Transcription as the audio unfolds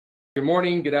Good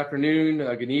morning, good afternoon,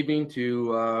 good evening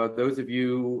to those of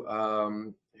you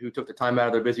who took the time out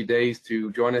of their busy days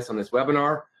to join us on this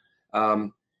webinar.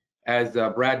 As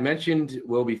Brad mentioned,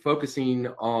 we'll be focusing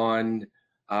on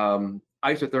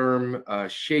isotherm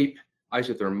shape,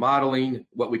 isotherm modeling,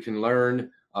 what we can learn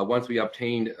once we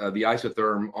obtain the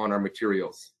isotherm on our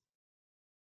materials.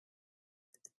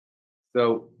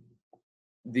 So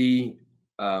this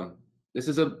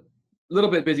is a little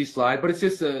bit busy slide, but it's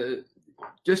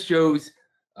just shows,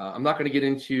 I'm not going to get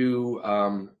into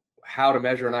how to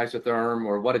measure an isotherm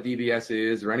or what a DVS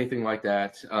is or anything like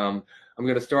that. I'm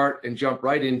going to start and jump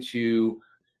right into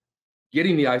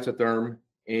getting the isotherm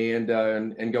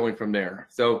and going from there.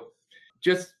 So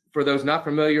just for those not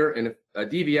familiar, a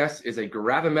DVS is a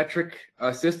gravimetric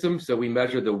system. So we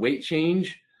measure the weight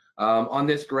change. On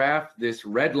this graph, this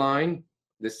red line,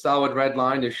 this solid red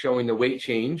line is showing the weight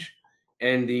change.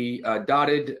 And the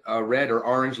dotted red or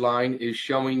orange line is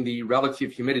showing the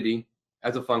relative humidity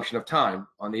as a function of time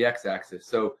on the x-axis.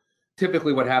 So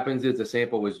typically what happens is the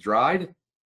sample was dried,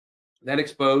 then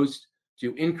exposed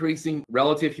to increasing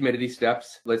relative humidity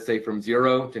steps, let's say from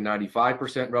 0 to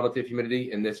 95% relative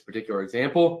humidity in this particular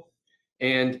example.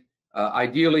 And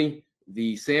ideally,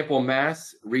 the sample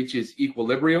mass reaches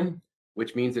equilibrium,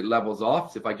 which means it levels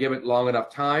off. So if I give it long enough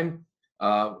time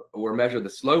or measure the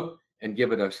slope, and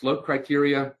give it a slope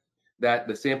criteria, that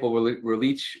the sample will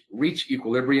reach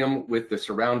equilibrium with the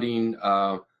surrounding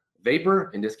vapor.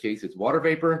 In this case, it's water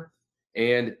vapor.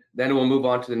 And then we'll move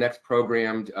on to the next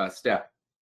programmed step.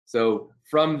 So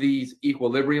from these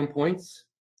equilibrium points,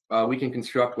 we can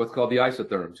construct what's called the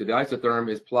isotherm. So the isotherm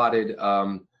is plotted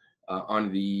on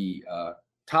the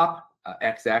top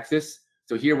x-axis.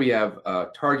 So here we have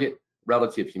target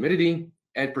relative humidity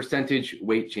and percentage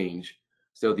weight change.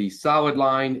 So the solid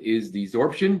line is the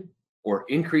sorption or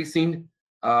increasing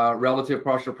relative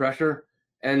partial pressure,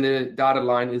 and the dotted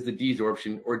line is the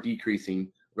desorption or decreasing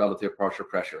relative partial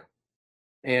pressure.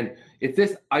 And it's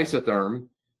this isotherm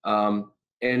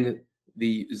and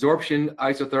the sorption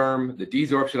isotherm, the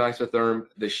desorption isotherm,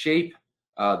 the shape,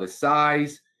 the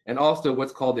size, and also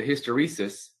what's called the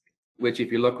hysteresis, which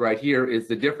if you look right here is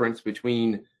the difference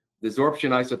between the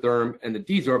sorption isotherm and the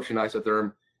desorption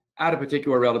isotherm at a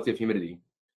particular relative humidity.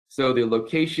 So the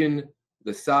location,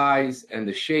 the size, and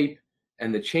the shape,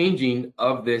 and the changing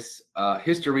of this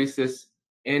hysteresis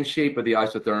and shape of the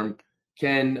isotherm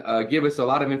can give us a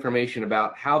lot of information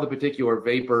about how the particular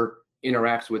vapor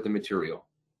interacts with the material.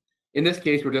 In this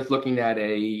case, we're just looking at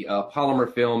a polymer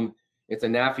film. It's a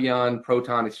Nafion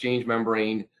proton exchange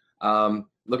membrane,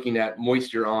 looking at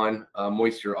moisture on,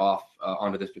 moisture off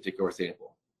onto this particular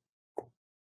sample.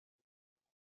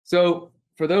 So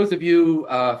for those of you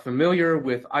familiar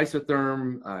with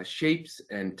isotherm shapes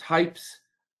and types,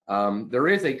 there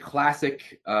is a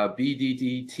classic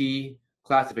BDDT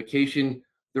classification.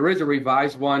 There is a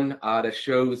revised one that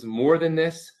shows more than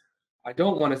this. I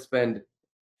don't want to spend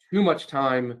too much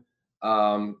time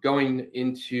going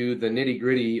into the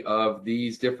nitty-gritty of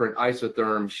these different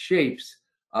isotherm shapes,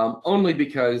 only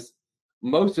because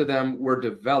most of them were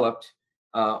developed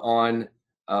on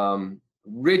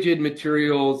rigid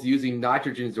materials using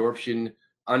nitrogen sorption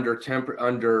under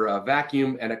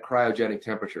vacuum and at cryogenic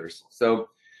temperatures. So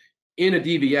in a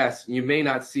DVS, you may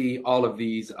not see all of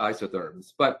these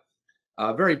isotherms, but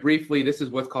very briefly, this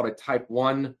is what's called a type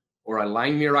 1 or a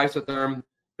Langmuir isotherm.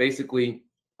 Basically,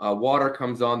 water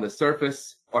comes on the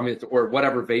surface, or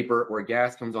whatever vapor or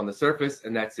gas comes on the surface,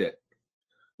 and that's it.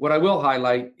 What I will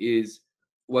highlight is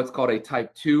what's called a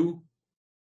type 2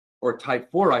 or type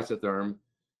 4 isotherm.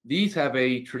 These have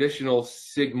a traditional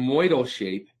sigmoidal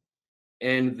shape,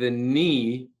 and the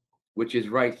knee, which is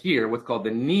right here, what's called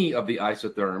the knee of the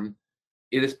isotherm,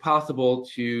 it is possible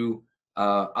to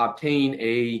obtain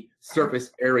a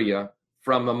surface area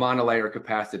from a monolayer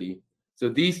capacity. So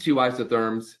these two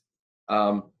isotherms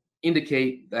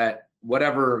indicate that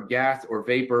whatever gas or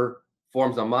vapor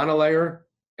forms a monolayer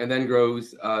and then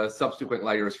grows subsequent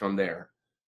layers from there.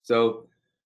 So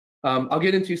I'll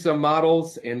get into some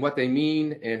models and what they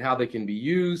mean and how they can be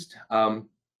used,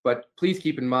 but please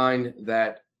keep in mind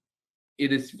that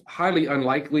it is highly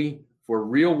unlikely for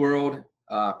real-world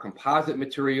composite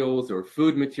materials or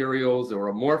food materials or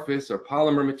amorphous or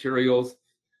polymer materials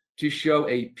to show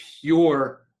a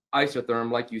pure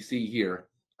isotherm like you see here.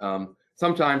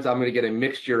 Sometimes I'm going to get a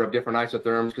mixture of different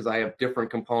isotherms because I have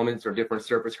different components or different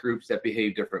surface groups that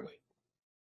behave differently.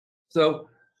 So,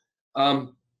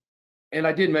 and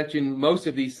I did mention most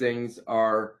of these things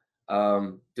are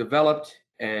developed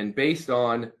and based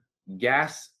on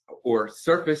gas or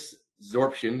surface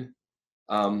sorption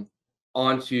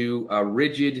onto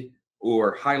rigid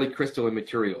or highly crystalline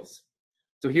materials.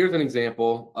 So here's an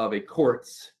example of a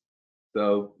quartz.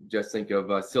 So just think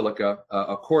of silica,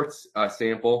 a quartz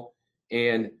sample,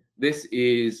 and this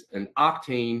is an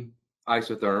octane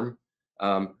isotherm,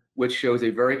 which shows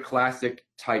a very classic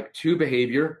type 2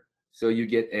 behavior. So you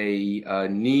get a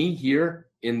knee here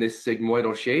in this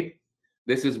sigmoidal shape.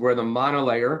 This is where the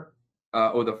monolayer,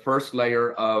 or the first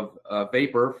layer of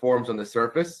vapor, forms on the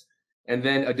surface, and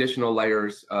then additional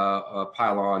layers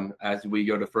pile on as we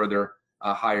go to further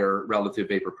higher relative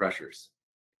vapor pressures.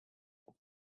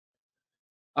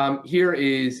 Here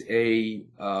is a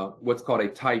what's called a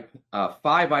type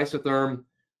 5 isotherm,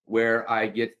 where I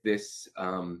get this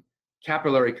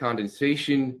capillary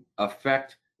condensation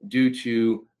effect due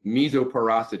to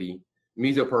meso-porosity.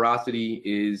 Meso-porosity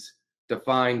is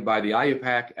defined by the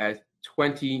IUPAC as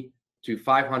 20 to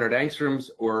 500 angstroms,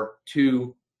 or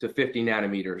 2 to 50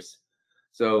 nanometers.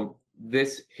 So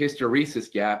this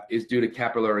hysteresis gap is due to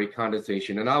capillary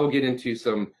condensation, and I will get into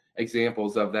some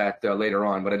examples of that later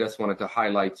on, but I just wanted to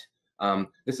highlight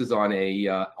this is on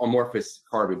a amorphous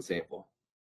carbon sample.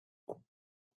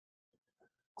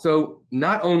 So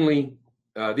not only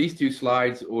these two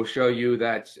slides will show you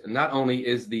that not only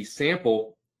is the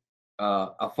sample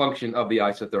a function of the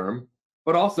isotherm,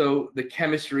 but also the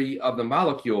chemistry of the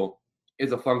molecule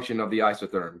is a function of the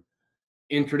isotherm.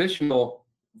 In traditional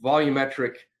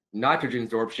volumetric nitrogen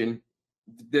sorption,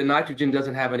 the nitrogen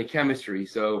doesn't have any chemistry,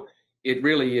 so it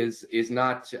really is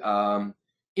not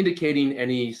indicating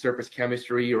any surface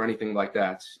chemistry or anything like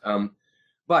that.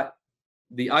 But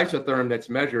the isotherm that's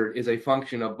measured is a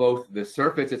function of both the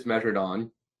surface it's measured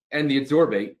on and the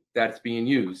adsorbate that's being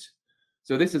used.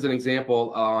 So this is an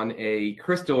example on a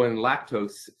crystalline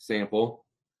lactose sample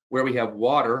where we have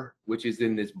water, which is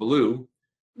in this blue,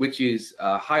 which is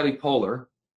highly polar,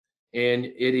 and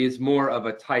it is more of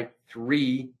a type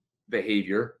 3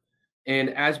 behavior. And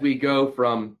as we go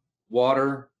from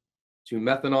water to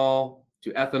methanol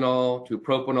to ethanol to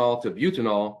propanol to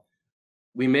butanol,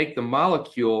 we make the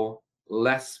molecule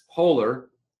less polar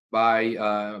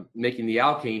by making the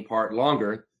alkane part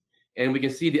longer. And we can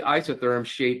see the isotherm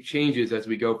shape changes as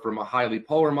we go from a highly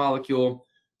polar molecule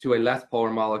to a less polar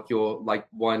molecule like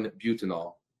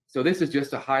 1-butanol. So this is just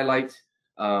to highlight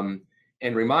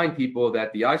and remind people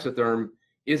that the isotherm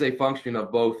is a function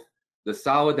of both the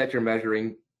solid that you're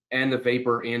measuring and the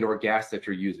vapor and or gas that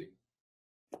you're using.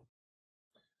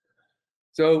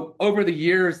 So over the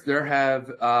years, there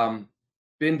have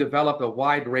been developed a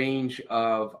wide range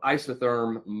of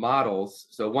isotherm models.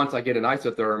 So once I get an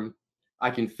isotherm, I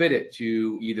can fit it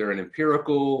to either an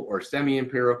empirical or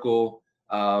semi-empirical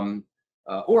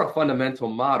or a fundamental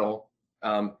model.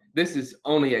 This is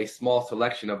only a small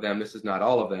selection of them. This is not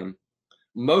all of them.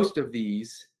 Most of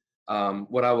these,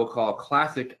 what I will call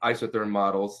classic isotherm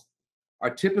models, are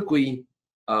typically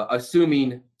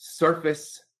assuming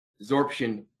surface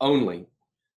sorption only.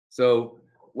 So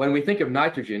when we think of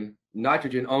nitrogen,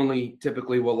 nitrogen only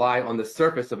typically will lie on the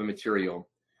surface of a material.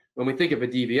 When we think of a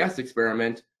DVS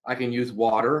experiment, I can use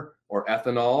water or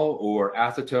ethanol or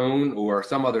acetone or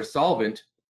some other solvent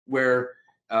where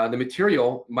the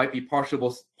material might be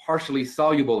partially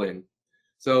soluble in.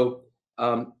 So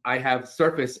I have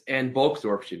surface and bulk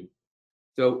sorption.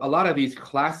 So a lot of these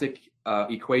classic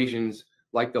equations,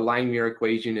 like the Langmuir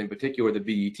equation, in particular the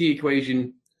BET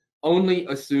equation, only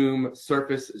assume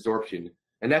surface sorption,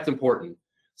 and that's important.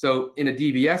 So in a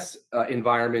DVS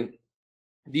environment,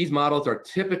 these models are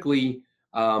typically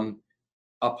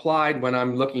applied when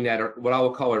I'm looking at what I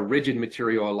will call a rigid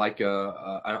material, like an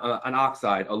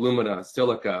oxide, alumina,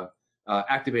 silica,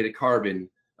 activated carbon,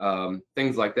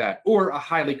 things like that, or a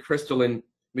highly crystalline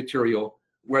material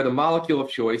where the molecule of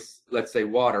choice, let's say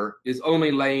water, is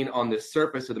only laying on the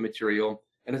surface of the material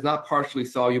and is not partially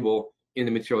soluble in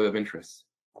the material of interest.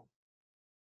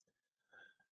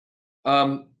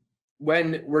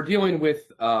 When we're dealing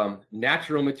with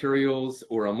natural materials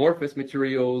or amorphous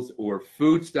materials or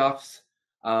foodstuffs,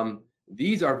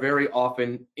 these are very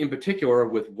often, in particular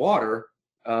with water,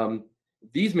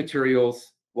 these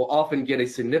materials will often get a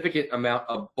significant amount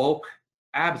of bulk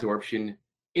absorption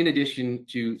in addition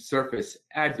to surface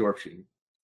adsorption.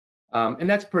 And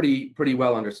that's pretty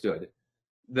well understood.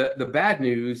 The bad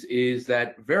news is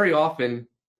that very often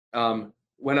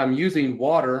when I'm using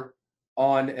water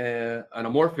on an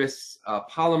amorphous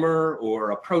polymer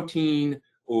or a protein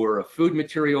or a food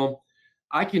material,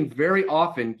 I can very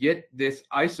often get this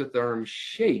isotherm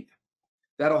shape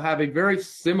that'll have a very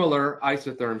similar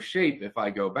isotherm shape if I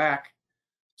go back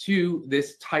to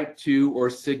this type 2 or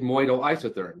sigmoidal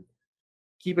isotherm.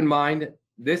 Keep in mind,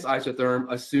 this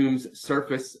isotherm assumes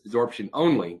surface sorption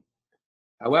only.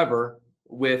 However,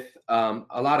 with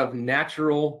a lot of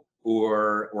natural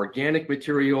or organic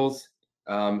materials,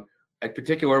 in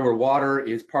particular where water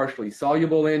is partially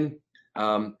soluble in,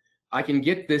 I can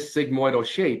get this sigmoidal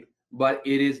shape, but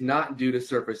it is not due to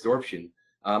surface sorption.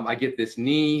 I get this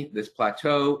knee, this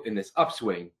plateau, and this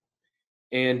upswing.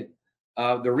 And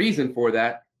the reason for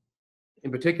that,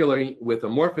 in particular with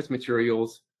amorphous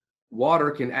materials,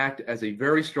 water can act as a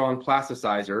very strong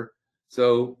plasticizer.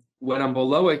 So when I'm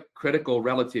below a critical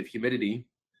relative humidity,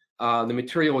 the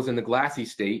material is in the glassy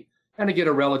state, and I get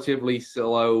a relatively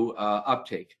slow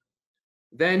uptake.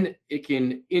 Then it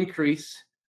can increase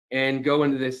and go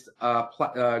into this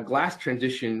glass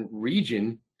transition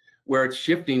region where it's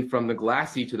shifting from the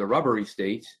glassy to the rubbery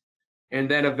state.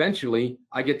 And then eventually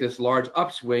I get this large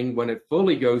upswing when it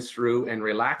fully goes through and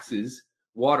relaxes.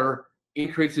 Water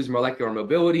increases molecular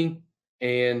mobility,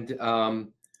 and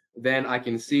then I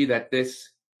can see that this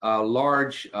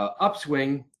large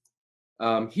upswing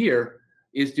here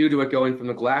is due to it going from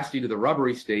the glassy to the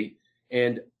rubbery state.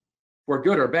 And for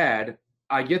good or bad,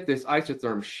 I get this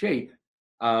isotherm shape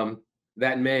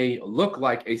that may look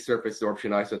like a surface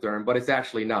sorption isotherm, but it's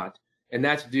actually not. And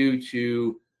that's due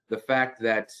to the fact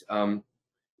that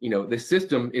the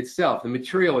system itself, the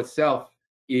material itself,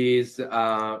 is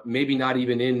maybe not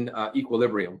even in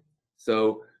equilibrium.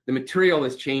 So the material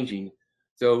is changing.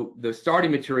 So the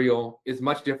starting material is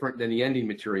much different than the ending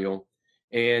material.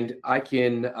 And I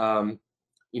can,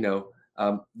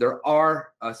 there are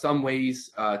some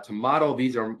ways to model.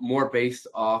 These are more based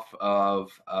off of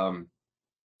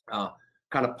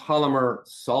kind of polymer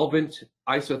solvent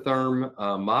isotherm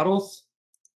models.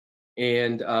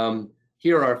 And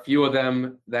here are a few of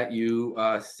them that you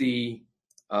see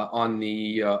on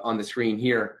the screen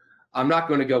here. I'm not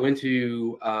going to go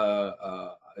into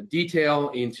detail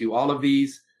into all of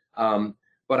these,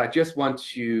 but I just want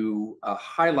to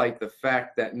highlight the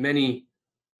fact that many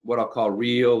what I'll call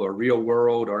real or real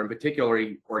world, or in particular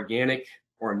organic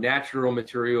or natural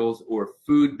materials, or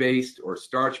food-based or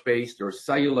starch-based or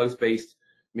cellulose-based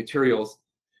materials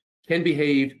can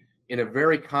behave in a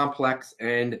very complex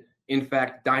and in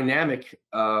fact dynamic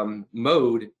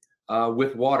mode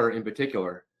with water in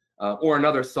particular, or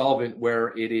another solvent where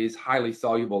it is highly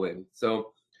soluble in.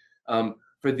 So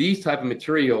for these type of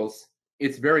materials,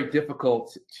 it's very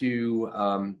difficult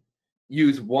to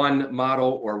use one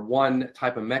model or one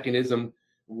type of mechanism.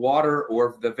 Water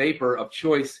or the vapor of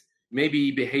choice may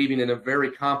be behaving in a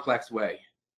very complex way,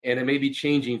 and it may be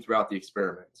changing throughout the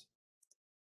experiment.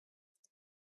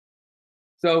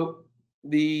 So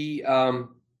the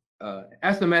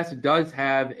SMS does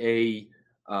have a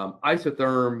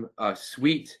isotherm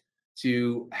suite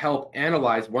to help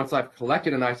analyze. Once I've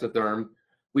collected an isotherm,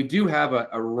 we do have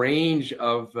a range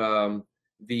of a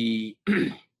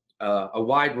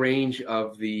wide range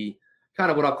of the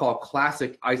kind of what I'll call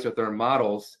classic isotherm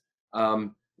models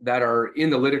that are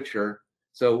in the literature.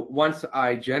 So once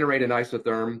I generate an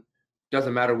isotherm,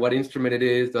 doesn't matter what instrument it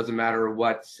is, doesn't matter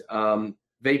what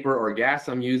vapor or gas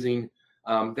I'm using,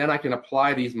 then I can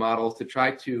apply these models to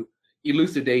try to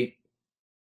elucidate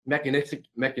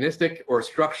mechanistic or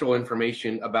structural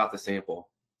information about the sample.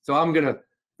 So I'm going to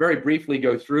very briefly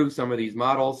go through some of these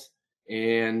models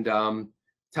and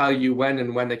tell you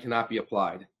when they cannot be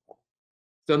applied.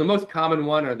 So the most common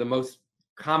one, or the most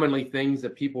commonly things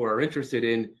that people are interested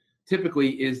in,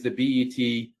 typically is the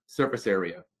BET surface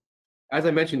area. As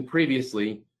I mentioned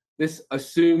previously, this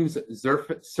assumes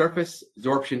surface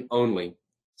sorption only.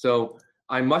 So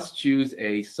I must choose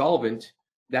a solvent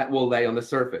that will lay on the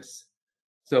surface.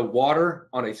 So water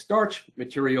on a starch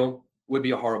material would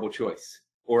be a horrible choice,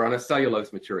 or on a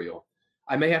cellulose material.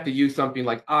 I may have to use something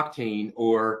like octane,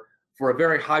 or for a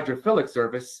very hydrophilic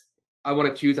surface, I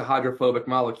want to choose a hydrophobic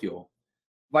molecule.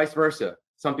 Vice versa,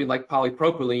 something like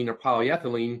polypropylene or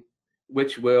polyethylene,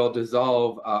 which will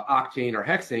dissolve octane or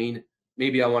hexane,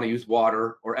 maybe I want to use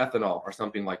water or ethanol or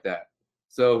something like that.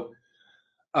 So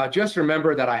just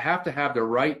remember that I have to have the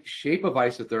right shape of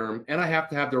isotherm, and I have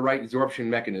to have the right sorption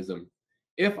mechanism.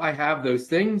 If I have those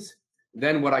things,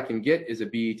 then what I can get is a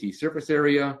BET surface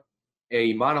area,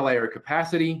 a monolayer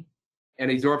capacity, and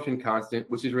a sorption constant,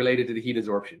 which is related to the heat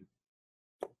absorption.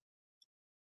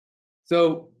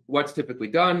 So what's typically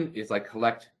done is I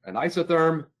collect an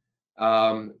isotherm.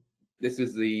 This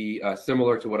is the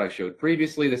similar to what I showed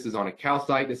previously. This is on a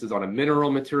calcite. This is on a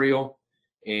mineral material,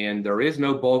 and there is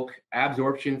no bulk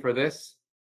absorption for this.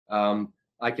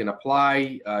 I can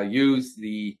apply, use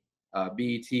the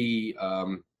BET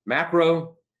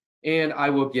macro, and I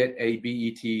will get a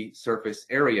BET surface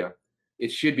area.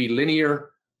 It should be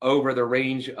linear over the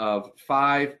range of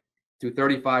 5 to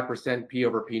 35% P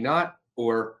over P naught,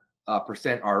 or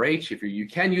percent RH if you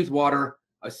can use water,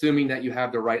 assuming that you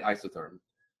have the right isotherm.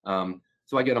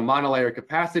 So I get a monolayer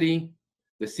capacity,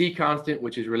 the C constant,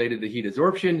 which is related to heat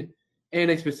absorption,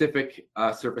 and a specific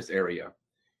surface area.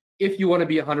 If you want to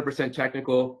be 100%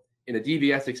 technical, in a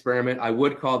DVS experiment, I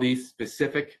would call these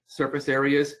specific surface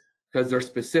areas because they're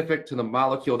specific to the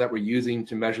molecule that we're using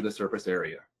to measure the surface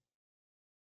area.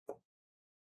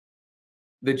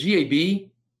 The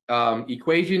GAB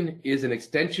equation is an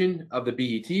extension of the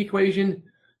BET equation.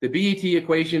 The BET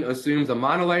equation assumes a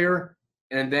monolayer,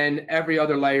 and then every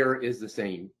other layer is the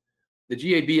same. The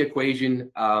GAB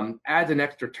equation adds an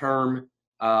extra term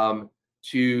to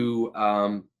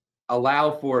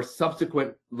allow for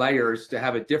subsequent layers to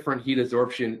have a different heat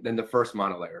absorption than the first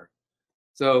monolayer.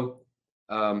 So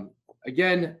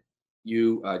again,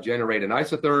 you generate an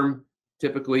isotherm.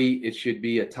 Typically, it should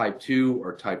be a type 2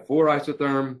 or type 4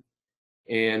 isotherm,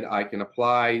 and I can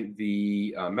apply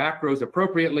the macros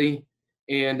appropriately,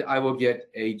 and I will get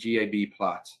a GAB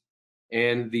plot.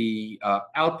 And the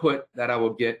output that I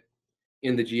will get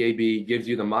in the GAB gives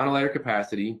you the monolayer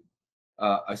capacity,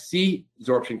 a C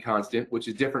absorption constant, which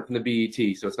is different from the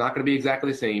BET, so it's not going to be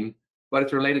exactly the same, but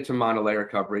it's related to monolayer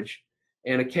coverage,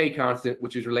 and a K constant,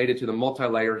 which is related to the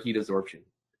multi-layer heat absorption.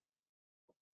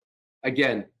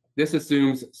 Again, this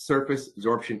assumes surface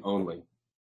absorption only.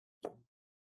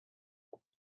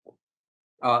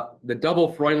 The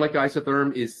double Freundlich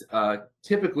isotherm is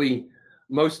typically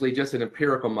mostly just an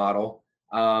empirical model.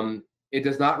 It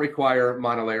does not require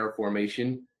monolayer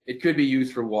formation. It could be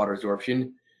used for water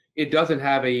absorption. It doesn't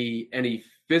have any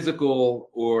physical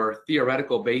or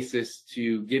theoretical basis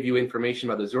to give you information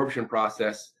about the absorption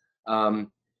process.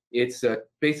 It's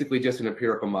basically just an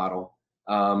empirical model.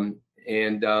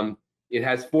 It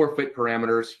has 4 fit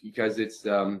parameters because it's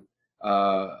there's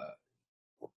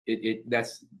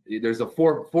a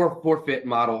four fit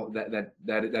model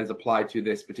that is applied to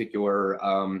this particular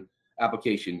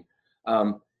application.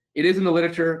 It is in the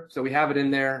literature, so we have it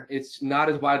in there. It's not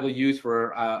as widely used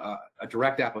for a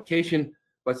direct application,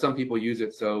 but some people use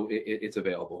it, so it's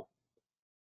available.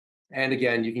 And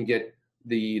again, you can get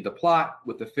the plot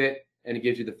with the fit, and it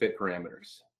gives you the fit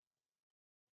parameters.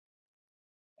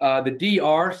 The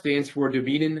DR stands for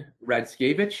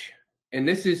Dubinin-Radskevich, and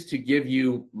this is to give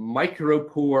you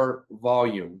micropore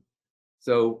volume.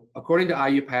 So according to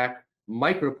IUPAC,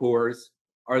 micropores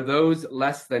are those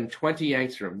less than 20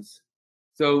 angstroms.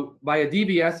 So by a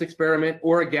DVS experiment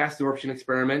or a gas absorption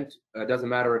experiment, it doesn't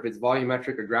matter if it's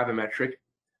volumetric or gravimetric,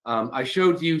 I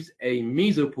showed you a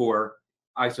meso-porous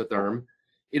isotherm.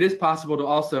 It is possible to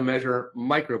also measure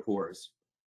micropores.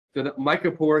 So the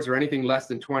micropores are anything less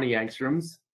than 20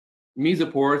 angstroms.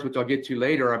 Meso-porous, which I'll get to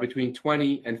later, are between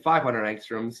 20 and 500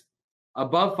 angstroms.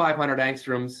 Above 500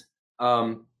 angstroms,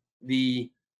 the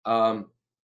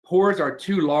pores are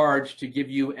too large to give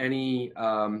you any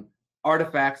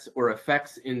artifacts or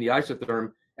effects in the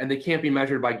isotherm, and they can't be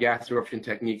measured by gas absorption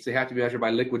techniques. They have to be measured by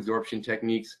liquid absorption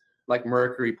techniques like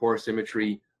mercury pore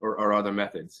symmetry or other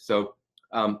methods. So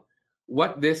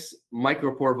what this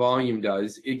micropore volume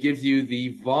does, it gives you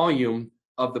the volume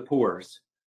of the pores.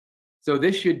 So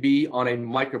this should be on a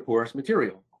microporous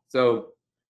material. So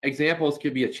examples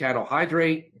could be a chattel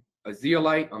hydrate, a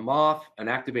zeolite, a MOF, an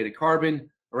activated carbon,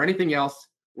 or anything else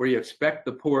where you expect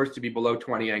the pores to be below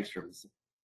 20 angstroms.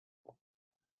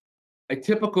 A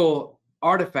typical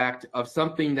artifact of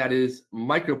something that is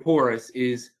microporous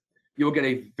is you'll get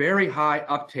a very high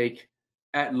uptake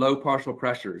at low partial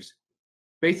pressures.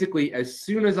 Basically, as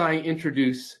soon as I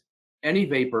introduce any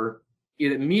vapor,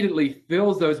 it immediately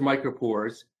fills those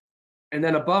micropores, and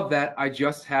then above that, I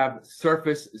just have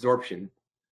surface absorption.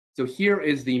 So here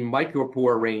is the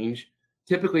micropore range.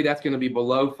 Typically, that's going to be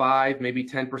below 5, maybe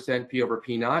 10% P over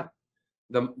P naught.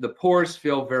 The pores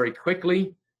fill very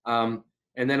quickly.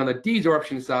 And then on the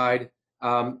desorption side,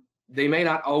 they may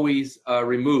not always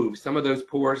remove. Some of those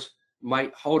pores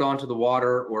might hold on to the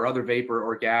water or other vapor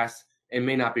or gas and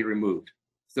may not be removed.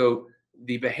 So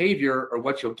the behavior, or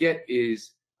what you'll get,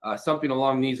 is something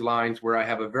along these lines where I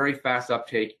have a very fast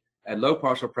uptake at low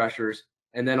partial pressures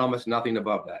and then almost nothing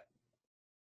above that.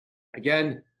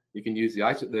 Again, you can use the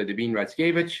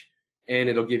Dubinin-Radskevich, and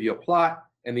it'll give you a plot,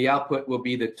 and the output will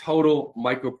be the total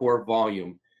micropore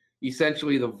volume,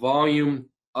 essentially the volume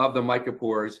of the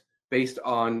micropores based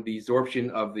on the absorption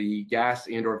of the gas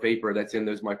and or vapor that's in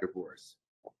those micropores.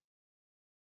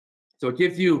 So it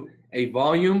gives you a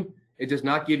volume. It does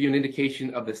not give you an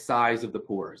indication of the size of the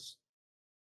pores.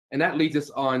 And that leads us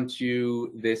on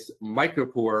to this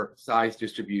micropore size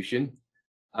distribution.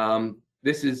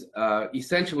 This is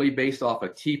essentially based off a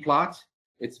T-plot.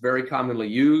 It's very commonly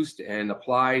used and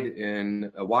applied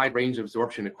in a wide range of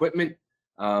absorption equipment.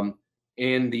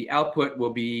 And the output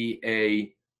will be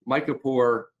a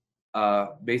micropore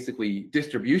basically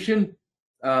distribution,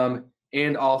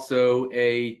 and also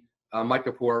a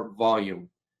micropore volume.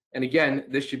 And again,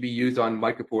 this should be used on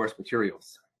microporous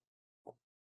materials.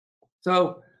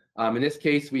 So in this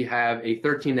case, we have a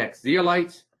 13x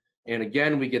zeolite. And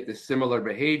again, we get this similar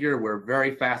behavior where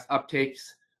very fast uptakes,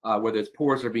 where those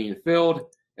pores are being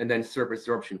filled, and then surface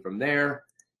absorption from there.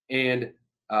 And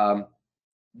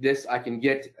this I can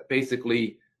get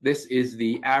basically, this is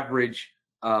the average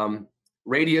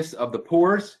radius of the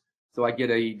pores. So I get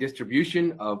a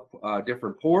distribution of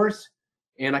different pores,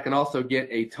 and I can also get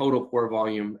a total pore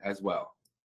volume as well.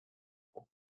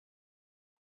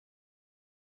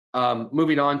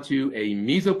 Moving on to a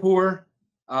mesopore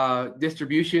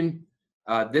distribution.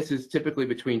 This is typically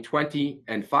between 20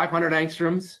 and 500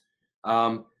 angstroms.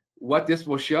 What this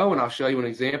will show, and I'll show you an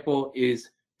example,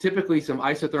 is typically some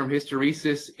isotherm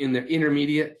hysteresis in the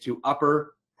intermediate to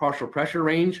upper partial pressure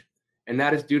range, and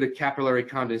that is due to capillary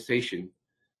condensation.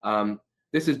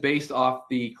 This is based off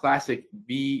the classic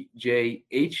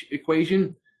BJH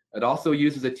equation. It also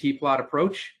uses a T-plot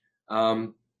approach,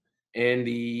 and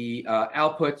the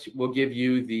output will give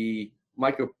you the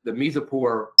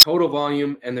mesopore total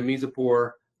volume and the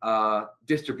mesopore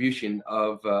distribution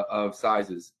of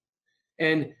sizes.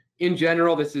 And in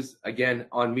general, this is, again,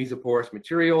 on meso-porous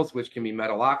materials, which can be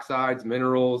metal oxides,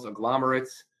 minerals,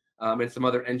 agglomerates, and some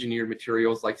other engineered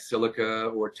materials like silica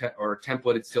or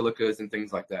templated silicas and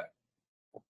things like that.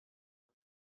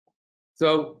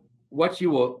 So what you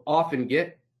will often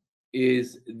get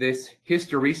is this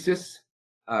hysteresis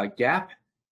gap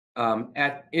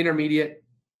at intermediate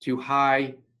to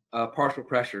high partial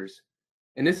pressures.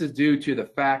 And this is due to the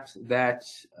fact that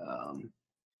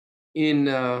in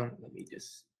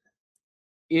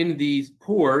these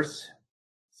pores,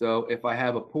 so if I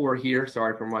have a pore here,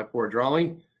 sorry for my poor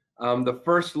drawing, the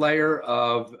first layer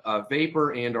of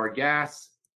vapor and or gas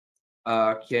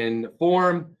can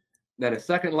form, then a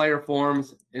second layer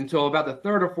forms until about the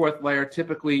third or fourth layer.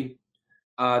 Typically,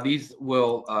 these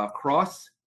will cross,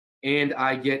 and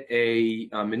I get a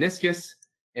meniscus,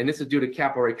 and this is due to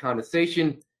capillary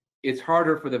condensation. It's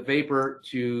harder for the vapor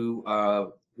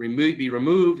to be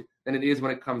removed than it is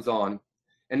when it comes on.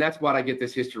 And that's why I get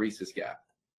this hysteresis gap.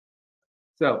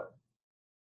 So,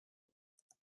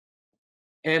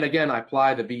 and again, I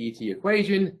apply the BET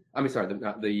equation.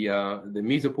 the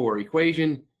mesopore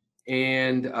equation,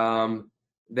 and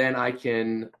then I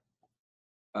can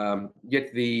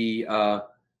get the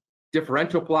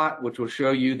differential plot, which will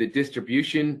show you the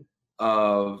distribution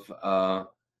of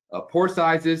pore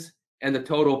sizes, and the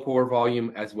total pore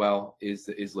volume as well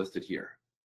is listed here.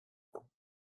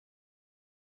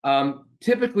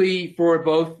 Typically, for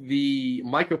both the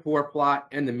micropore plot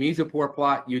and the mesopore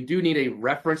plot, you do need a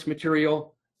reference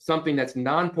material, something that's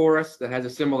non-porous, that has a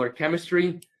similar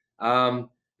chemistry, and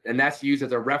that's used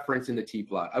as a reference in the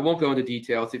T-plot. I won't go into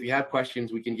details. If you have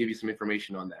questions, we can give you some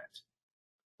information on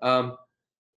that.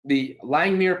 The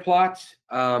Langmuir plot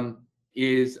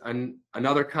is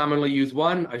another commonly used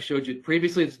one. I showed you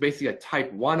previously. It's basically a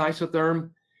type 1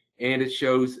 isotherm, and it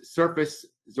shows surface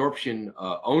absorption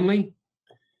only.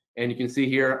 And you can see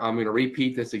here, I'm going to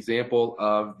repeat this example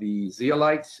of the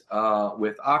zeolite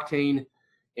with octane.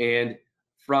 And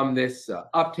from this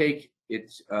uptake,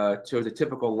 it shows a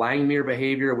typical Langmuir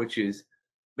behavior, which is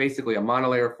basically a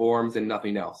monolayer forms and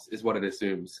nothing else, is what it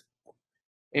assumes.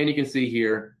 And you can see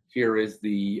here is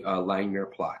the Langmuir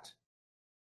plot.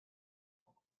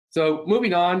 So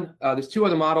moving on, there's two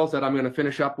other models that I'm going to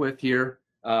finish up with here.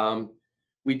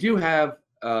 We do have,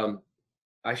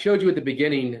 I showed you at the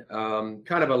beginning,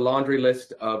 kind of a laundry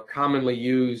list of commonly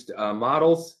used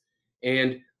models,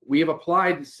 and we have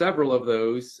applied several of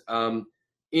those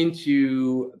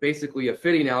into basically a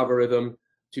fitting algorithm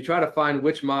to try to find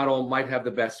which model might have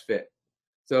the best fit.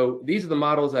 So these are the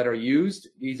models that are used.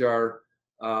 These are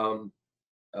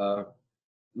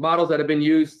models that have been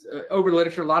used over the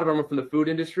literature. A lot of them are from the food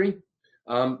industry.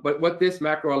 But what this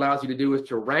macro allows you to do is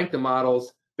to rank the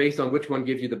models based on which one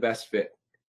gives you the best fit.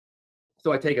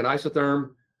 So I take an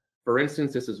isotherm. For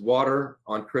instance, this is water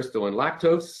on crystalline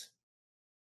lactose.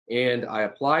 And I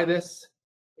apply this.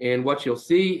 And what you'll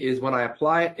see is when I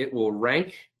apply it, it will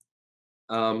rank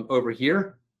over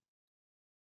here.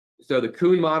 So the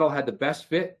Kuhn model had the best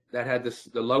fit. That had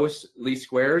the lowest least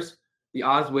squares. The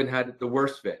Oswin had the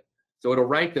worst fit. So it'll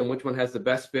rank them, which one has the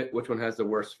best fit, which one has the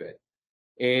worst fit.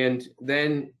 And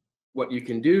then what you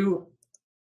can do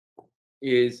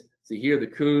is, see here, the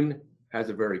Kuhn has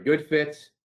a very good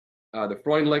fit. The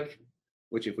Freundlich,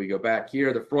 which if we go back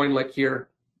here, the Freundlich here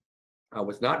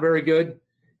was not very good.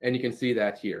 And you can see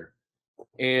that here.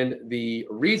 And the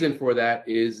reason for that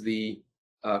is the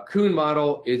Kuhn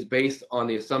model is based on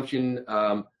the assumption,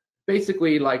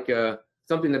 basically like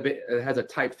something that has a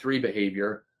type 3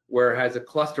 behavior, where it has a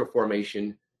cluster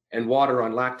formation and water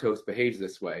on lactose behaves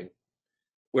this way.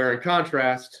 Where in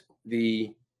contrast,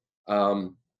 the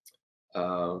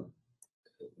Freundlich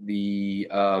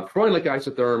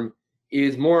isotherm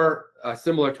is more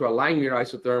similar to a Langmuir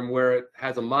isotherm, where it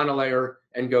has a monolayer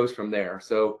and goes from there.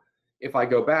 So if I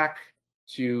go back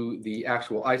to the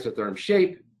actual isotherm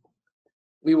shape,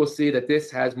 we will see that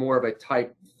this has more of a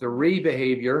type 3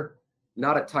 behavior,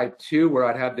 not a type 2, where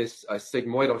I'd have this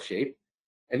sigmoidal shape.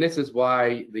 And this is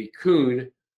why the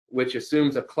Kuhn, which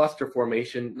assumes a cluster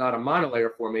formation, not a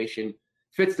monolayer formation,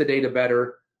 fits the data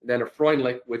better than a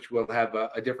Freundlich, which will have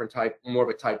a different type, more of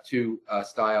a type 2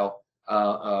 style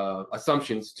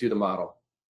assumptions to the model.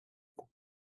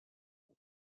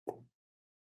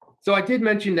 So I did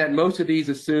mention that most of these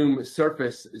assume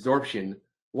surface sorption.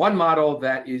 One model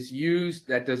that is used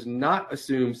that does not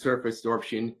assume surface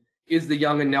sorption is the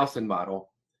Young and Nelson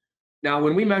model. Now,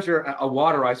 when we measure a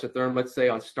water isotherm, let's say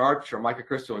on starch or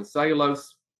microcrystalline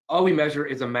cellulose, all we measure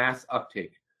is a mass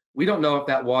uptake. We don't know if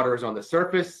that water is on the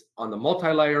surface, on the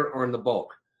multilayer, or in the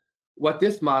bulk. What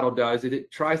this model does is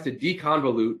it tries to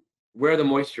deconvolute where the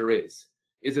moisture is.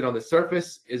 Is it on the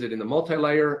surface? Is it in the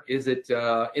multilayer? Is it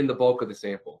in the bulk of the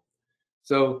sample?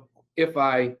 So if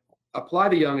I apply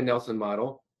the Young and Nelson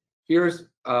model, here's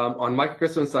on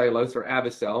microcrystalline cellulose or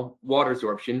Avicel, water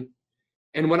sorption.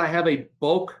 And when I have a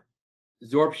bulk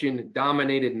sorption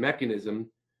dominated mechanism,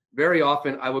 very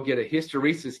often I will get a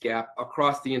hysteresis gap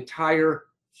across the entire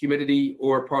humidity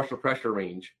or partial pressure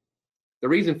range. The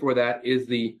reason for that is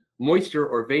the moisture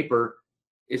or vapor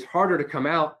is harder to come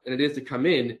out than it is to come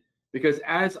in, because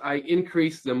as I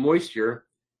increase the moisture,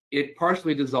 it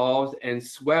partially dissolves and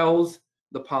swells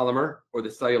the polymer, or the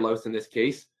cellulose in this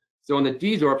case. So on the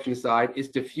desorption side, it's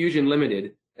diffusion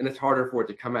limited, and it's harder for it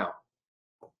to come out.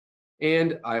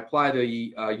 And I apply the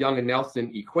Young and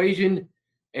Nelson equation,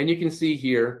 and you can see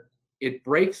here, it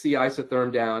breaks the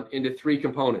isotherm down into 3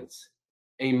 components.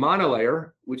 A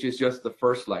monolayer, which is just the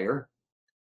first layer,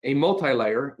 a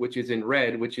multilayer, which is in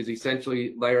red, which is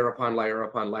essentially layer upon layer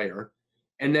upon layer,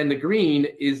 and then the green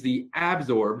is the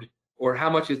absorbed, or how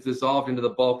much is dissolved into the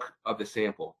bulk of the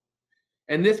sample.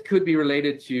 And this could be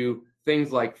related to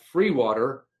things like free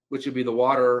water, which would be the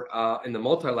water in the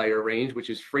multilayer range, which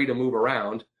is free to move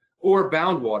around, or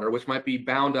bound water, which might be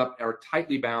bound up or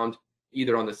tightly bound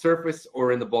either on the surface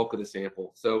or in the bulk of the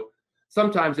sample. So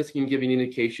sometimes this can give you an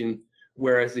indication,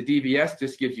 whereas the DVS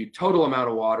just gives you total amount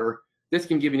of water, this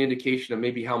can give you an indication of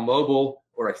maybe how mobile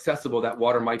or accessible that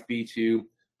water might be to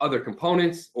other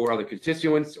components or other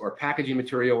constituents or packaging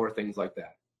material or things like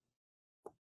that.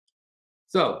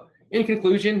 So in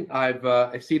conclusion, I've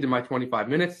exceeded my 25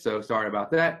 minutes, so sorry about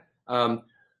that.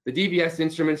 The DVS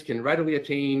instruments can readily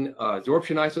attain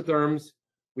sorption isotherms.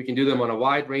 We can do them on a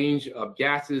wide range of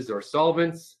gases or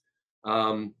solvents.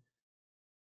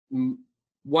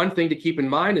 One thing to keep in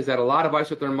mind is that a lot of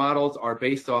isotherm models are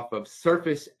based off of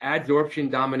surface adsorption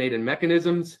dominated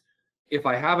mechanisms. If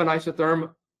I have an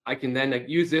isotherm, I can then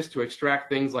use this to extract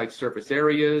things like surface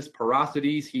areas,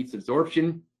 porosities, heats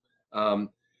absorption.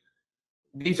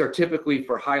 These are typically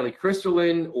for highly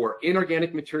crystalline or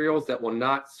inorganic materials that will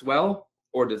not swell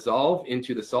or dissolve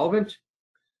into the solvent.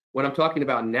 When I'm talking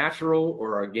about natural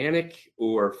or organic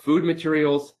or food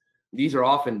materials, these are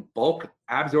often bulk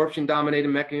absorption dominated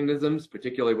mechanisms,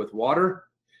 particularly with water.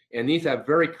 And these have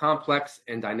very complex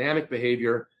and dynamic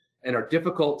behavior and are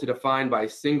difficult to define by a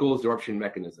single absorption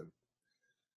mechanism.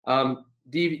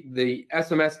 The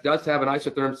SMS does have an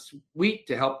isotherm suite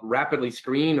to help rapidly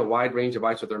screen a wide range of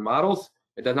isotherm models.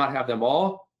 It does not have them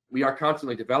all. We are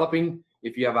constantly developing.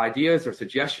 If you have ideas or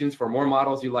suggestions for more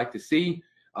models you'd like to see,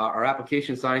 our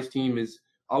application science team is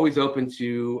always open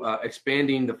to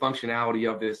expanding the functionality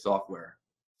of this software.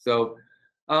 So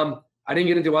I didn't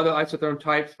get into other isotherm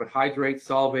types, but hydrate,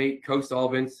 solvate,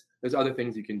 co-solvents, there's other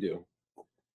things you can do.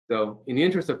 So in the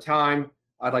interest of time,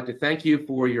 I'd like to thank you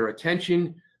for your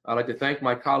attention. I'd like to thank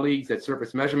my colleagues at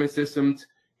Surface Measurement Systems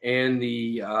and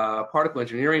the Particle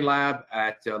Engineering Lab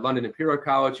at London Imperial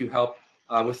College, who helped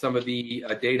with some of the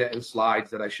data and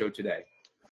slides that I showed today.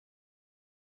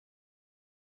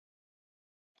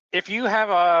 If you have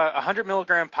a 100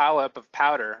 milligram pileup of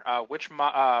powder, which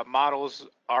models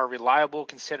are reliable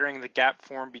considering the gap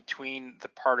formed between the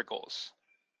particles?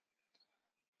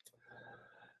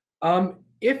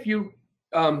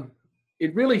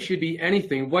 It really should be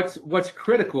anything. What's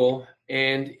critical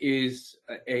and is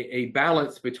a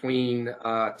balance between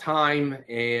time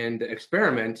and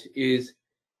experiment is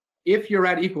if you're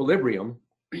at equilibrium,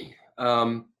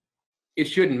 it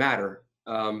shouldn't matter.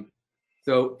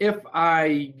 So if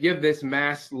I give this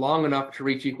mass long enough to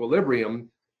reach equilibrium,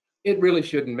 it really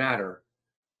shouldn't matter.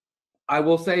 I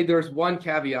will say there's one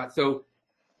caveat. So,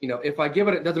 if I give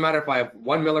it, it doesn't matter if I have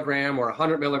 1 milligram or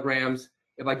 100 milligrams.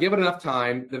 If I give it enough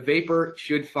time, the vapor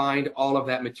should find all of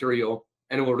that material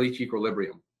and it will reach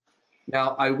equilibrium.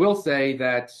 Now, I will say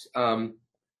that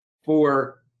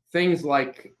for things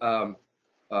like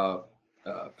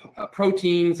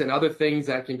proteins and other things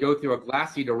that can go through a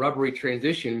glassy to rubbery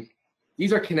transition,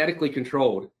 these are kinetically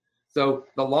controlled. So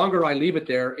the longer I leave it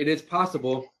there, it is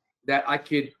possible that I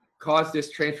could cause this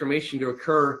transformation to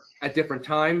occur at different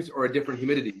times or at different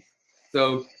humidities.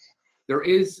 So there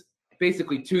is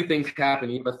basically two things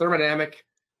happening. You have a thermodynamic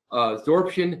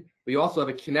absorption, but you also have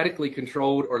a kinetically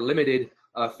controlled or limited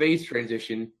phase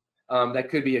transition that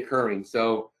could be occurring.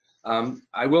 So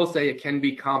I will say it can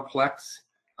be complex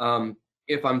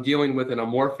if I'm dealing with an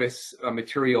amorphous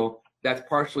material that's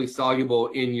partially soluble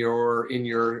in your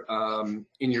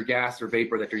gas or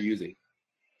vapor that you're using.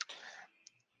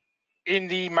 In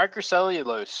the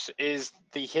microcellulose, is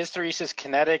the hysteresis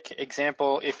kinetic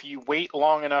example? If you wait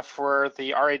long enough for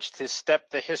the RH to step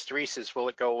the hysteresis, will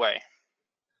it go away?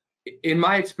 In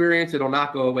my experience, it'll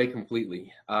not go away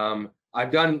completely.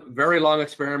 I've done very long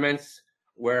experiments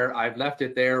where I've left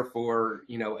it there for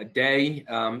a day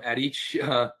at each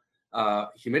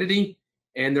humidity,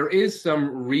 and there is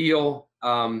some real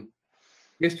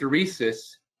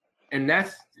hysteresis, and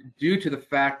that's due to the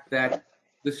fact that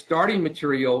the starting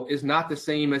material is not the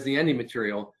same as the ending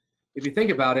material. If you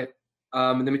think about it,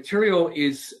 the material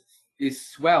is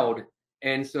swelled,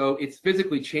 and so it's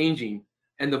physically changing,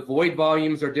 and the void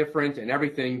volumes are different and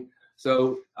everything.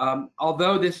 So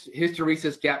although this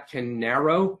hysteresis gap can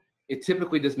narrow, it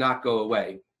typically does not go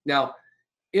away. Now,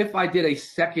 if I did a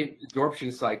second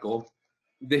absorption cycle,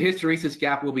 the hysteresis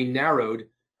gap will be narrowed,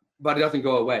 but it doesn't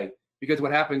go away, because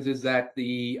what happens is that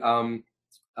the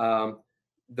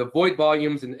void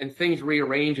volumes and things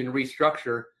rearrange and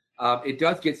restructure. It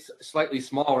does get slightly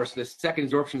smaller, so the second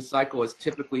absorption cycle is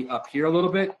typically up here a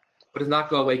little bit, but does not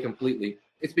go away completely.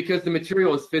 It's because the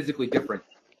material is physically different.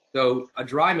 So a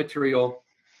dry material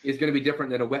is going to be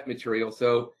different than a wet material.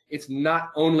 So it's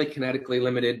not only kinetically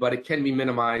limited, but it can be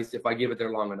minimized if I give it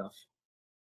there long enough.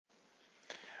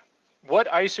 What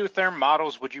isotherm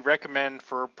models would you recommend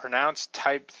for pronounced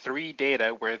type 3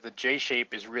 data where the J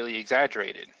shape is really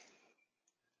exaggerated?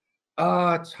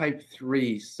 Type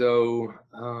 3. So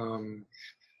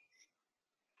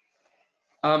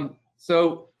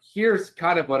so here's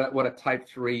kind of what a type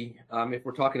 3, if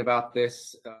we're talking about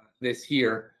this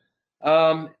here.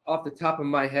 Off the top of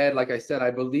my head, like I said,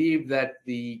 I believe that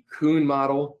the Kuhn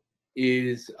model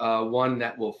is one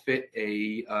that will fit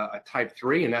a type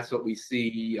 3, and that's what we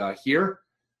see here.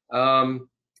 And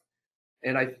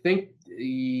I think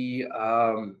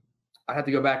I have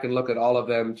to go back and look at all of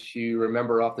them to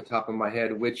remember off the top of my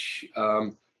head which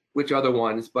other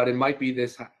ones, but it might be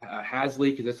this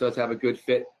Hasley, because this does have a good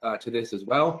fit to this as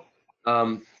well.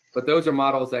 But those are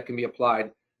models that can be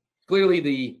applied. Clearly,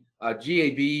 the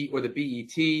GAB or the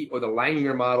BET or the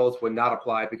Langmuir models would not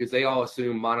apply because they all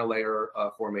assume monolayer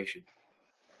formation.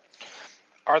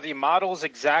 Are the models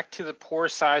exact to the pore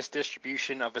size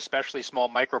distribution of especially small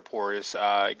micropores,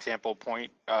 example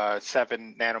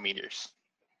 0.7 nanometers?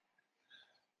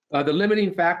 The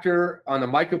limiting factor on the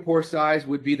micropore size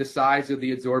would be the size of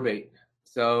the adsorbate.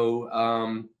 So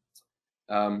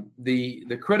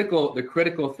the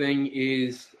critical thing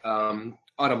is on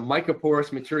a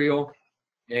microporous material,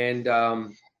 and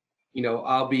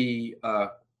I'll be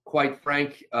quite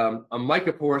frank, a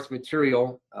microporous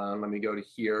material. Let me go to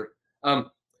here.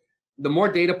 The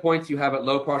more data points you have at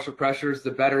low partial pressures,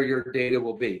 the better your data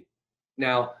will be.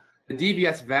 Now, the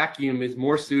DVS vacuum is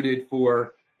more suited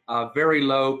for very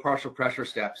low partial pressure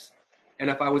steps. And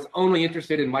if I was only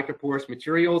interested in microporous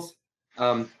materials,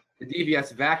 the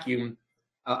DVS vacuum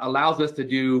allows us to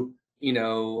do,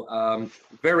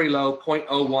 very low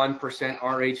 0.01%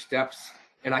 RH steps,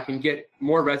 and I can get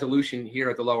more resolution here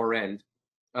at the lower end.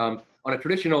 On a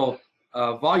traditional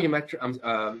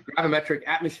gravimetric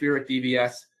atmospheric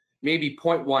DVS, maybe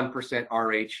 0.1%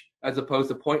 RH as opposed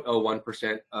to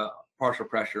 0.01% partial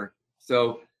pressure.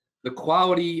 So the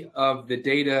quality of the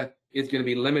data is going to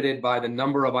be limited by the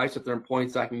number of isotherm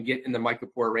points I can get in the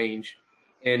micropore range.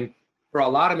 And for a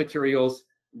lot of materials,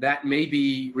 that may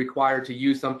be required to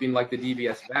use something like the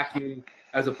DVS vacuum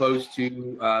as opposed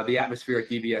to the atmospheric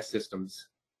DVS systems.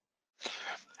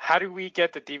 How do we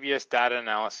get the DVS data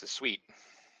analysis suite?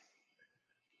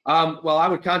 Well, I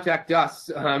would contact us.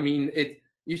 I mean,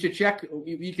 you should check.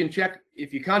 You can check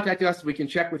if you contact us. We can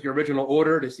check with your original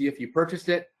order to see if you purchased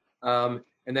it, and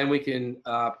then we can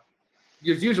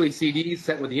there's usually CDs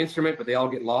sent with the instrument, but they all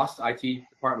get lost. IT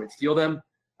department steal them.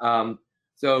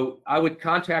 So I would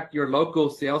contact your local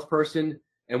salesperson,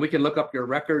 and we can look up your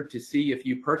record to see if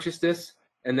you purchased this.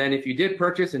 And then if you did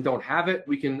purchase and don't have it,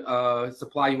 we can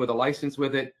supply you with a license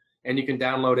with it, and you can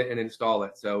download it and install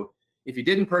it. So if you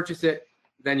didn't purchase it,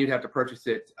 then you'd have to purchase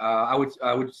it. I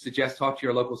would suggest talk to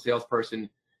your local salesperson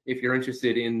if you're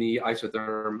interested in the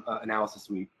Isotherm analysis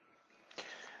suite.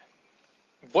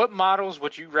 What models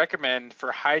would you recommend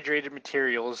for hydrated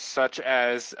materials such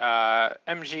as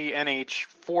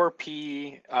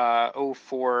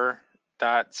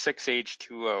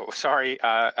MGNH4P04.6H2O? Sorry,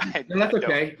 No, that's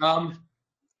okay.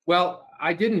 Well,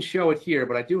 I didn't show it here,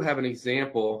 but I do have an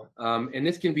example, and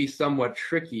this can be somewhat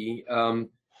tricky.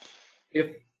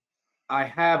 If I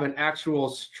have an actual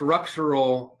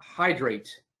structural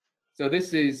hydrate, so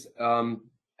this is an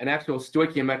actual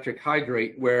stoichiometric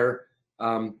hydrate where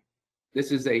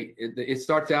it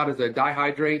starts out as a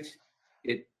dihydrate.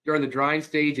 During the drying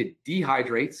stage, it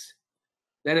dehydrates,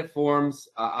 then it forms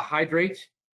a hydrate,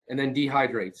 and then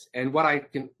dehydrates. And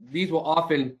these will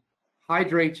often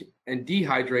hydrate and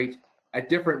dehydrate at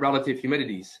different relative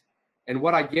humidities. And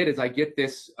what I get is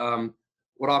this,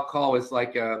 what I'll call is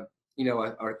like a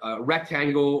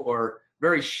rectangle or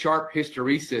very sharp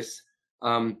hysteresis,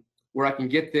 where I can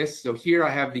get this. So here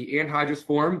I have the anhydrous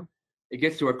form. It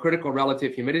gets to a critical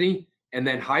relative humidity and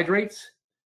then hydrates,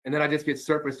 and then I just get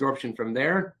surface absorption from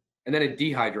there, and then it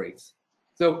dehydrates.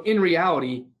 So in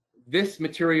reality, this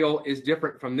material is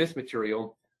different from this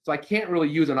material, so I can't really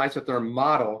use an isotherm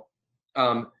model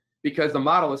because the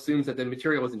model assumes that the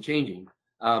material isn't changing.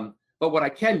 But what I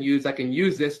can use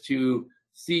this to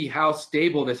see how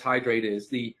stable this hydrate is.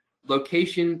 The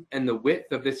location and the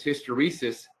width of this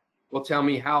hysteresis will tell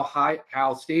me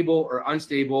how stable or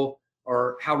unstable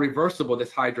or how reversible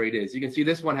this hydrate is. You can see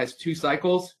this one has 2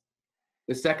 cycles.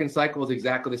 The second cycle is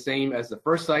exactly the same as the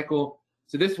first cycle.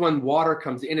 So this one, water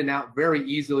comes in and out very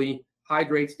easily,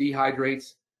 hydrates,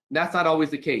 dehydrates. And that's not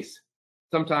always the case.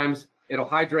 Sometimes it'll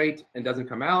hydrate and doesn't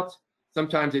come out.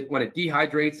 Sometimes when it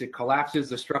dehydrates, it collapses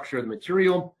the structure of the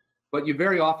material. But you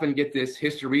very often get this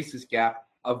hysteresis gap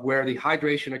of where the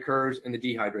hydration occurs and the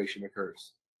dehydration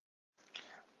occurs.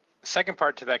 Second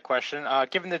part to that question,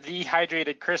 given the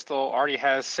dehydrated crystal already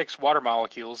has 6 water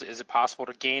molecules, is it possible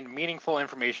to gain meaningful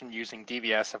information using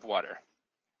DVS of water?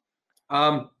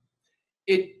 Yeah,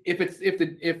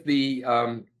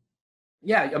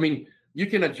 I mean, you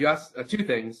can adjust 2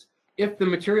 things. If the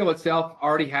material itself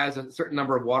already has a certain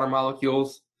number of water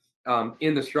molecules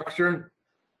in the structure,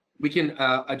 we can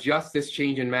adjust this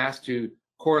change in mass to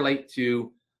correlate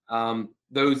to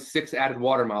those 6 added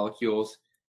water molecules.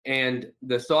 And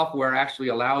the software actually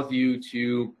allows you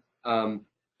to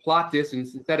plot this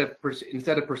instead of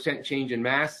percent change in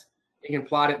mass. You can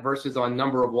plot it versus on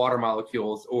number of water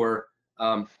molecules or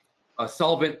a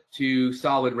solvent to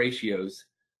solid ratios.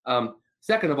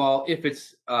 Second of all, if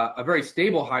it's a very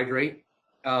stable hydrate,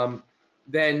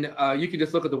 then you can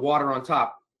just look at the water on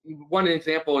top. One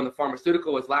example in the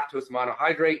pharmaceutical is lactose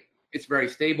monohydrate. It's very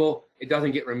stable. It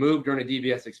doesn't get removed during a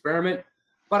DVS experiment,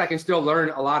 but I can still learn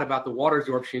a lot about the water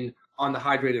absorption on the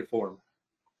hydrated form.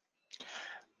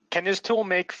 Can this tool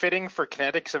make fitting for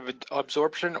kinetics of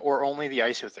absorption or only the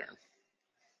isotherm?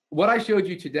 What I showed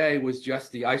you today was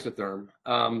just the isotherm.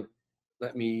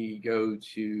 Let me go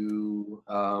to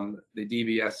the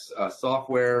DVS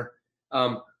software.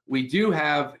 We do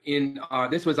have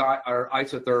this was our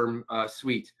isotherm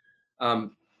suite.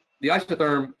 The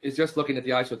isotherm is just looking at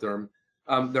the isotherm.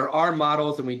 There are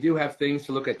models, and we do have things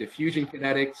to look at diffusion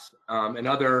kinetics and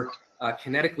other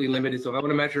kinetically limited. So if I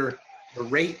want to measure the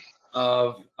rate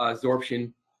of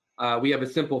absorption, we have a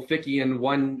simple Fickian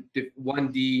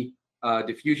 1D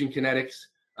diffusion kinetics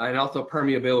and also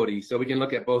permeability. So we can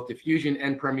look at both diffusion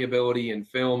and permeability in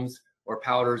films or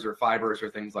powders or fibers or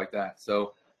things like that.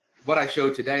 So what I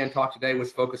showed today and talked today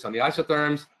was focused on the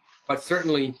isotherms, but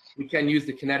certainly we can use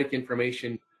the kinetic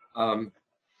information. So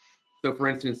for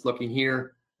instance, looking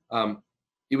here,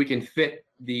 we can fit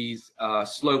these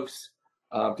slopes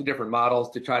to different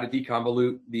models to try to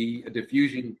deconvolute the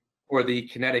diffusion or the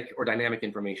kinetic or dynamic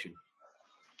information.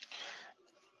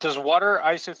 Does water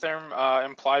isotherm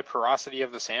imply porosity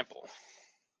of the sample?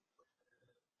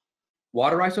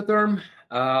 Water isotherm?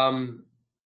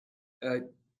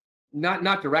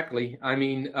 Not directly. I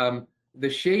mean, the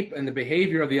shape and the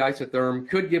behavior of the isotherm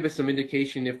could give us some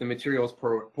indication if the material is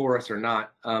porous or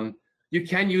not. You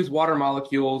can use water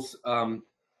molecules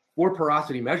for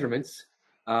porosity measurements.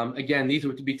 Again, these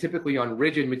would be typically on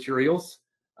rigid materials,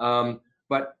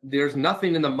 but there's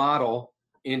nothing in the model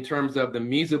in terms of the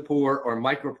mesopore or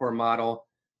micropore model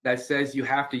that says you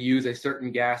have to use a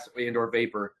certain gas and or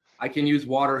vapor. I can use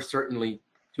water certainly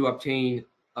to obtain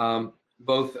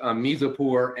both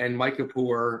mesopore and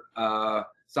micropore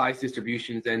size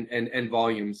distributions and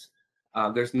volumes.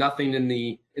 There's nothing in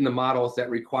the models that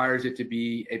requires it to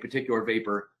be a particular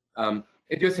vapor.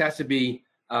 It just has to be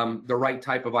the right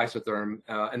type of isotherm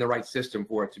and the right system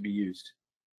for it to be used.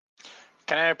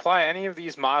 Can I apply any of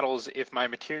these models if my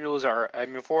materials are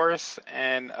amorphous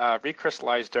and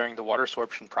recrystallize during the water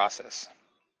sorption process?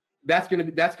 That's going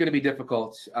to be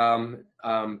difficult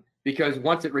because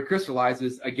once it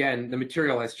recrystallizes, again, the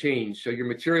material has changed. So your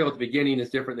material at the beginning is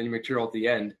different than your material at the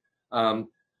end. The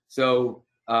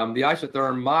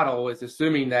isotherm model is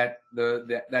assuming that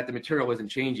the material isn't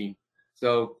changing.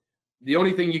 So the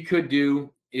only thing you could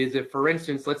do is if, for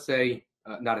instance, let's say,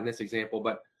 not in this example,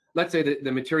 but let's say that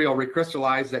the material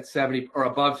recrystallizes at 70 or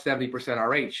above 70%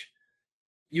 RH.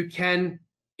 You can,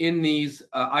 in these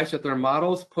isotherm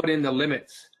models, put in the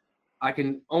limits. I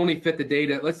can only fit the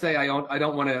data. Let's say I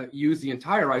don't want to use the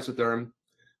entire isotherm,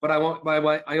 but I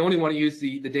only want to use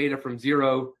the data from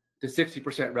 0 to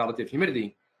 60% relative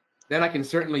humidity. Then I can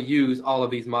certainly use all of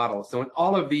these models. So in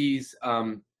all of these,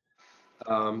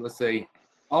 let's say,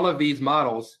 all of these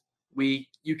models,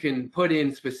 you can put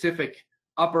in specific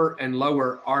upper and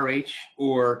lower RH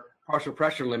or partial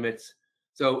pressure limits.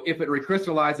 So if it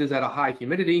recrystallizes at a high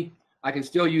humidity, I can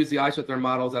still use the isotherm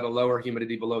models at a lower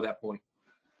humidity below that point.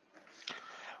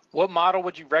 What model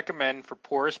would you recommend for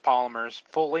porous polymers,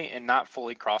 fully and not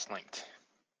fully cross-linked?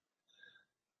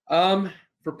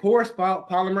 For porous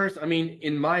polymers, I mean,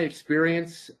 in my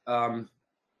experience,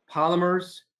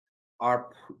 polymers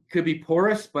could be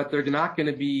porous, but they're not going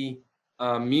to be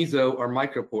meso or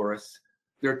microporous.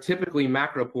 They're typically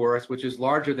macroporous, which is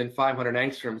larger than 500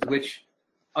 angstroms, which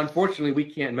unfortunately we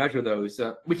can't measure those.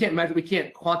 We can't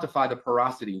quantify the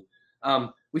porosity.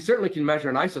 We certainly can measure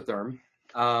an isotherm,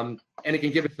 and it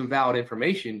can give us some valid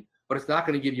information, but it's not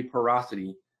going to give you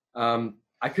porosity.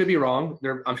 I could be wrong.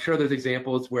 I'm sure there's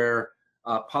examples where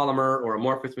polymer or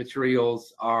amorphous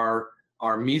materials are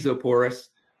meso-porous,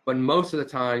 but most of the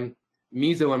time,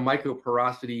 meso and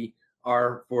microporosity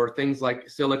are for things like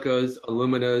silicas,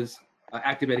 aluminas,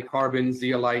 activated carbons,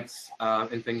 zeolites,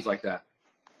 and things like that.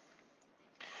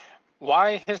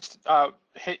 Why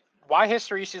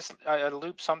hysteresis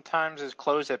loop sometimes is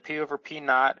closed at P/P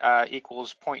naught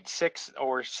equals 0.6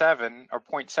 or 7 or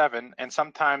 0.7, and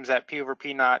sometimes at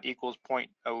P/P naught equals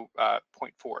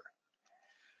 0.4?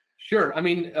 Sure. I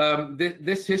mean,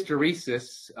 this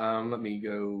hysteresis, let me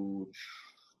go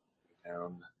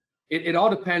down. It all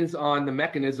depends on the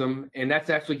mechanism, and that's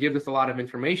actually gives us a lot of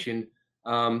information.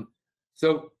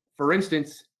 So, for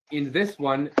instance, in this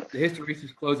one, the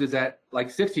hysteresis closes at like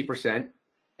 60%,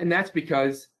 and that's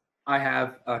because I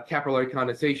have capillary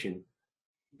condensation.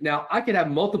 Now, I could have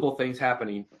multiple things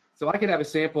happening. So I could have a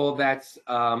sample that's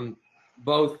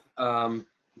both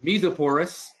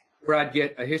meso-porous, where I'd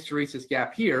get a hysteresis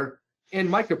gap here, and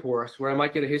microporous, where I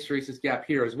might get a hysteresis gap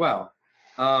here as well.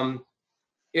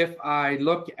 If I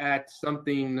look at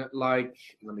something like,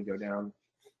 let me go down,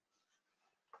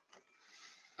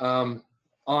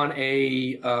 on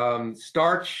a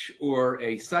starch or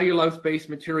a cellulose-based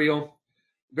material,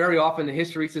 very often the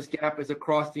hysteresis gap is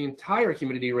across the entire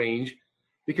humidity range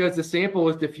because the sample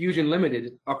is diffusion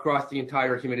limited across the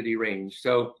entire humidity range.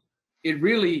 So it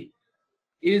really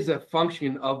is a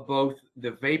function of both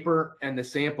the vapor and the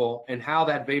sample and how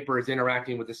that vapor is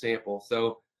interacting with the sample.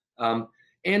 So,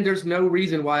 and there's no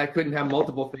reason why I couldn't have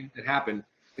multiple things that happen,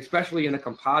 especially in a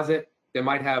composite that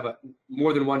might have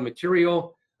more than one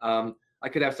material. I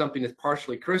could have something that's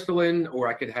partially crystalline, or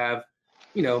I could have,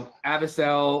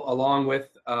 Avicel along with,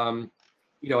 an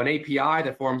API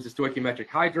that forms a stoichiometric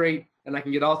hydrate, and I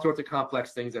can get all sorts of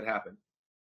complex things that happen.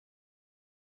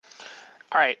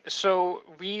 All right, so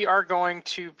we are going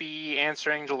to be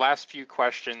answering the last few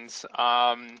questions,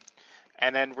 and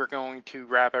then we're going to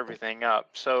wrap everything up.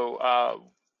 So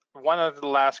one of the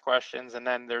last questions, and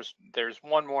then there's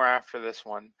one more after this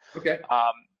one. Okay.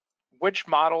 Which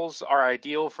models are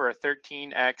ideal for a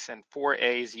 13X and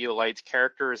 4A zeolites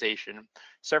characterization,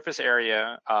 surface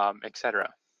area,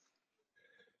 etc.?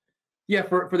 Yeah,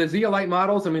 for the zeolite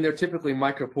models, I mean, they're typically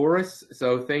microporous.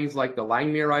 So things like the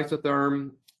Langmuir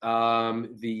isotherm,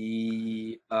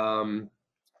 the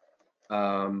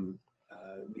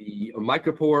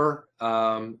micropore,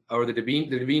 or the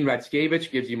Devine-Radzkiewicz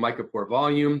gives you micropore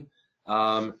volume.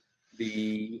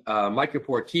 The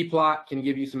micropore T-plot can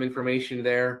give you some information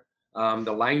there.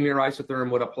 The Langmuir isotherm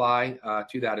would apply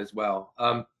to that as well.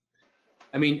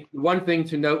 I mean, one thing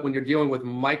to note when you're dealing with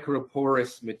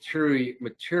microporous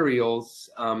materials,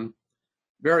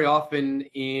 very often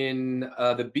in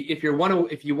if you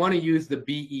want to use the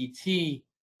BET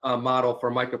model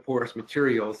for microporous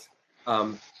materials,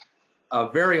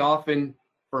 very often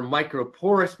for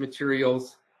microporous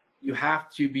materials, you have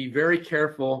to be very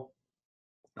careful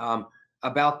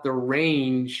about the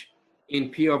range in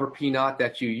P over P naught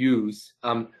that you use.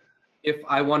 If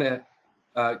I want to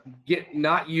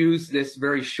not use this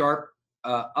very sharp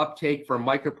uptake for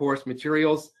microporous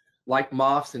materials like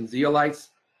MOFs and zeolites,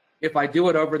 if I do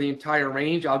it over the entire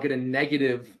range, I'll get a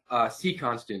negative C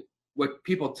constant. What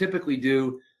people typically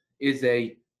do is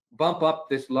they bump up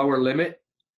this lower limit,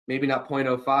 maybe not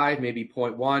 0.05, maybe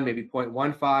 0.1, maybe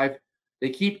 0.15. They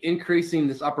keep increasing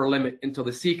this upper limit until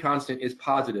the C constant is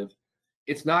positive.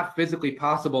 It's not physically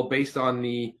possible based on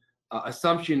the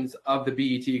assumptions of the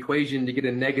BET equation to get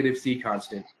a negative C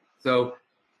constant. So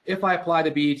if I apply the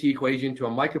BET equation to a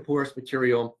microporous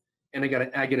material and I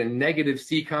get a negative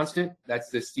C constant, that's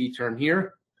this C term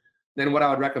here, then what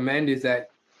I would recommend is that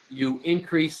you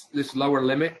increase this lower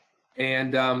limit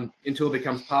and until it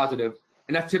becomes positive.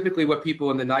 And that's typically what people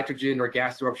in the nitrogen or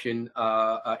gas sorption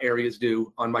areas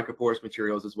do on microporous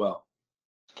materials as well.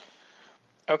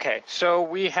 Okay, so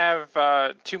we have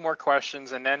 2 more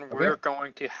questions, and then we're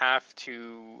going to have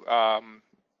to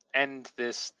end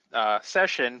this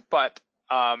session, but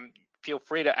feel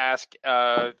free to ask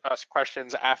us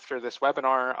questions after this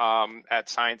webinar at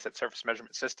science@surface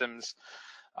measurement systems.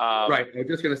 Right, I was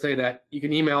just going to say that you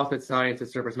can email us at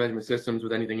science@surface measurement systems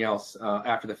with anything else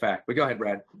after the fact, but go ahead,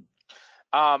 Brad.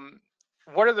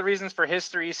 What are the reasons for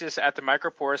hysteresis at the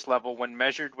microporous level when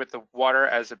measured with the water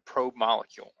as a probe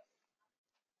molecule?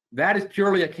 That is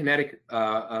purely a kinetic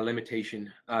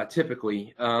limitation,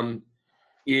 typically,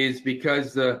 is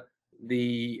because the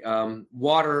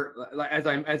water, as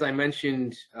I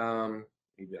mentioned,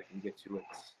 maybe I can get to it.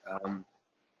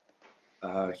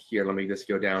 Here, let me just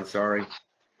go down. Sorry.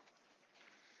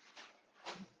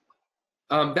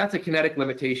 That's a kinetic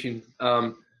limitation.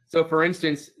 So, for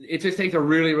instance, it just takes a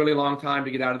really, really long time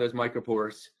to get out of those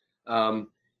micropores, and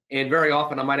very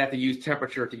often I might have to use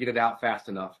temperature to get it out fast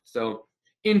enough. So,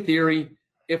 in theory,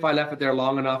 if I left it there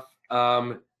long enough,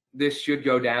 this should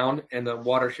go down and the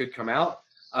water should come out.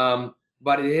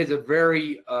 But it is a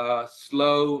very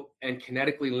slow and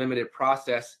kinetically limited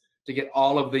process to get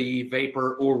all of the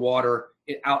vapor or water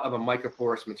out of a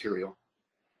microporous material.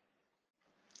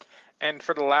 And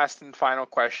for the last and final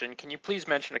question, can you please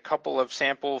mention a couple of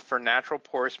samples for natural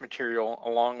porous material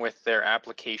along with their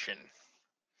application?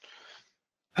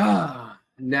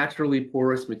 Naturally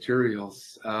porous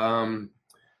materials. Sorry,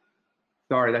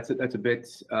 that's a bit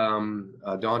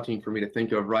daunting for me to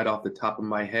think of right off the top of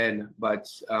my head. But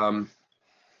I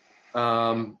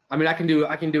mean, I can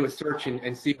do a search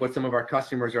and see what some of our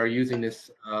customers are using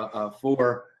this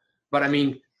for. But I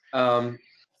mean,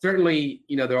 certainly,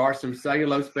 you know, there are some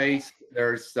cellulose-based.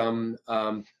 There's some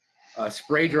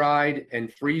spray-dried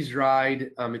and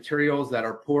freeze-dried materials that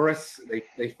are porous.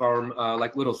 They form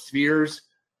like little spheres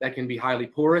that can be highly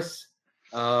porous.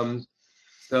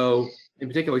 So, in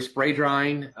particular, spray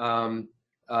drying on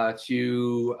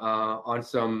some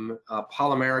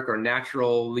polymeric or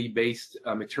naturally based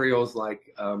materials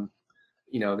like,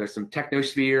 you know, there's some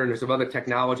technosphere and there's some other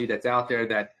technology that's out there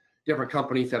that different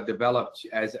companies have developed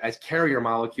as carrier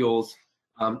molecules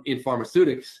in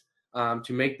pharmaceutics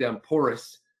to make them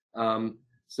porous.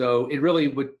 So it really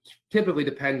would typically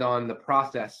depend on the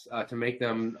process to make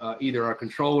them either a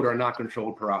controlled or not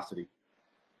controlled porosity.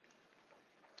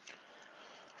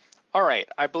 All right,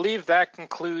 I believe that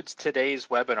concludes today's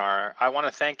webinar. I want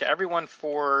to thank everyone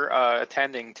for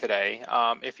attending today.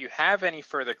 If you have any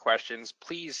further questions,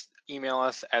 please email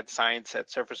us at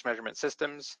science@surface measurement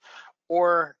systems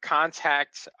or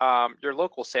contact your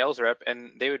local sales rep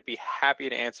and they would be happy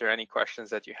to answer any questions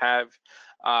that you have.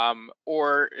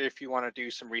 Or if you want to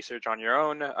do some research on your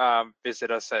own,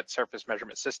 visit us at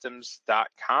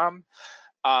surfacemeasurementsystems.com.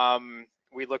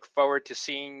 We look forward to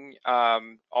seeing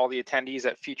all the attendees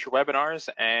at future webinars,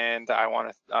 and I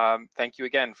want to thank you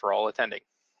again for all attending.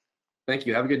 Thank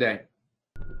you. Have a good day.